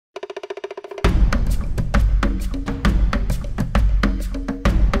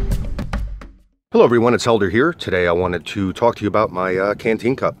Hello everyone, it's Helder here. Today I wanted to talk to you about my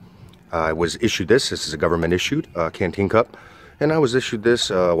Canteen cup. I was issued this is a government issued Canteen cup, and I was issued this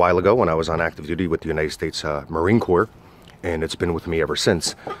a while ago when I was on active duty with the United States Marine Corps, and it's been with me ever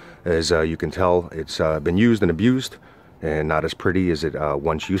since. As you can tell, it's been used and abused, and not as pretty as it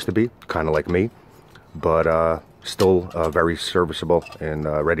once used to be, kind of like me, but still very serviceable and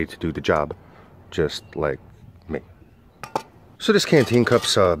ready to do the job, just like me. So this Canteen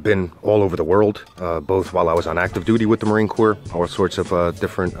cup's been all over the world, both while I was on active duty with the Marine Corps, all sorts of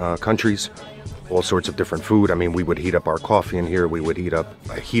different countries, all sorts of different food. I mean, we would heat up our coffee in here, we would heat up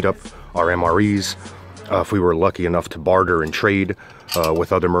our MREs. If we were lucky enough to barter and trade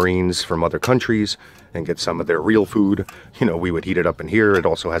with other Marines from other countries and get some of their real food, you know, we would heat it up in here. It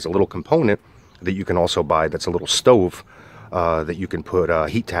also has a little component that you can also buy that's a little stove that you can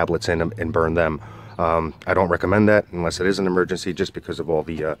put heat tablets in and burn them. I don't recommend that unless it is an emergency, just because of all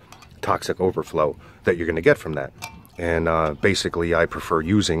the toxic overflow that you're going to get from that. And basically I prefer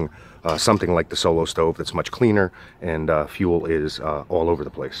using something like the Solo stove that's much cleaner, and fuel is all over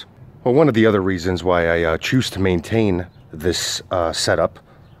the place. Well, one of the other reasons why I choose to maintain this setup,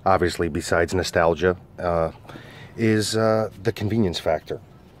 obviously besides nostalgia, is the convenience factor.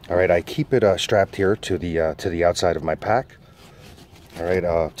 All right, I keep it strapped here to the outside of my pack. All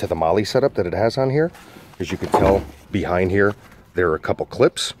right, to the MOLLE setup that it has on here. As you can tell, behind here there are a couple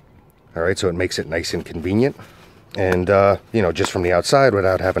clips. All right, so it makes it nice and convenient. And you know, just from the outside,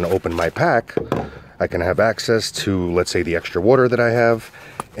 without having to open my pack, I can have access to, let's say, the extra water that I have,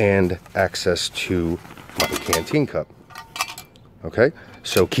 and access to my Canteen cup. Okay,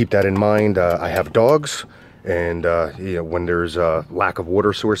 so keep that in mind. I have dogs, and you know, when there's a lack of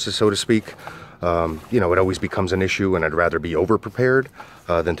water sources, so to speak, you know, it always becomes an issue, and I'd rather be over-prepared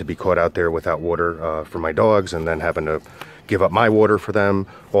than to be caught out there without water for my dogs, and then having to give up my water for them,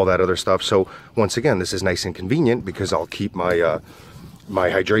 all that other stuff. So once again, this is nice and convenient because I'll keep my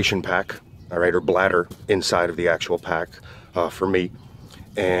my hydration pack, all right, or bladder inside of the actual pack for me,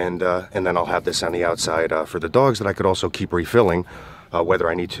 and then I'll have this on the outside for the dogs that I could also keep refilling,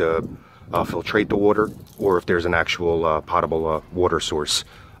 whether I need to filtrate the water or if there's an actual potable water source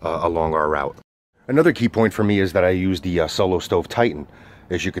along our route. Another key point for me is that I use the Solo Stove Titan.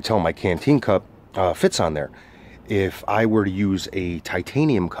 As you can tell, my Canteen cup fits on there. If I were to use a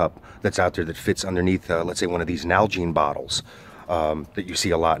titanium cup that's out there that fits underneath, let's say, one of these Nalgene bottles that you see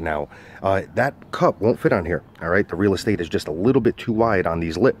a lot now, that cup won't fit on here. All right, the real estate is just a little bit too wide on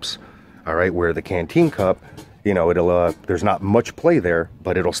these lips. All right, where the Canteen cup, you know, it'll there's not much play there,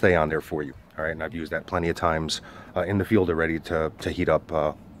 but it'll stay on there for you. All right, and I've used that plenty of times in the field already to heat up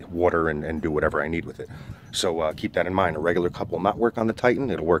water and do whatever I need with it. So keep that in mind. A regular cup will not work on the Titan.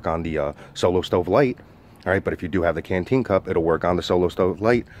 It'll work on the Solo Stove Lite. All right, but if you do have the Canteen cup, it'll work on the Solo Stove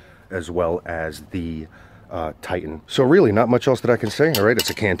Lite as well as the Titan. So really, not much else that I can say. All right, it's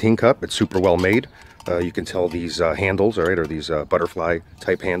a Canteen cup. It's super well made. You can tell these handles, all right, or these butterfly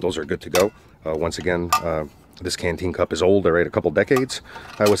type handles are good to go. Once again, this Canteen cup is old, all right, a couple decades,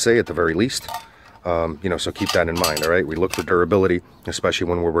 I would say, at the very least. You know, so keep that in mind. All right, we look for durability, especially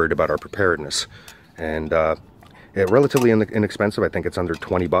when we're worried about our preparedness. And relatively inexpensive. I think it's under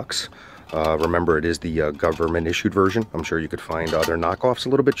 20 bucks. Remember, it is the government issued version. I'm sure you could find other knockoffs a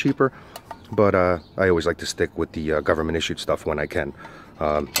little bit cheaper, but I always like to stick with the government issued stuff when I can.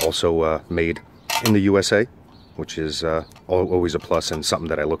 Also made in the USA, which is always a plus and something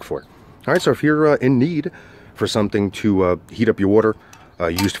that I look for. All right, so if you're in need for something to heat up your water,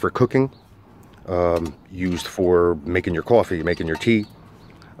 used for cooking, used for making your coffee, making your tea,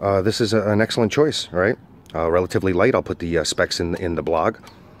 this is an excellent choice. All right, relatively light. I'll put the specs in the blog,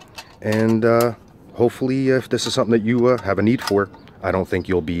 and hopefully if this is something that you have a need for, I don't think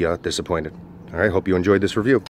you'll be disappointed. All right, hope you enjoyed this review.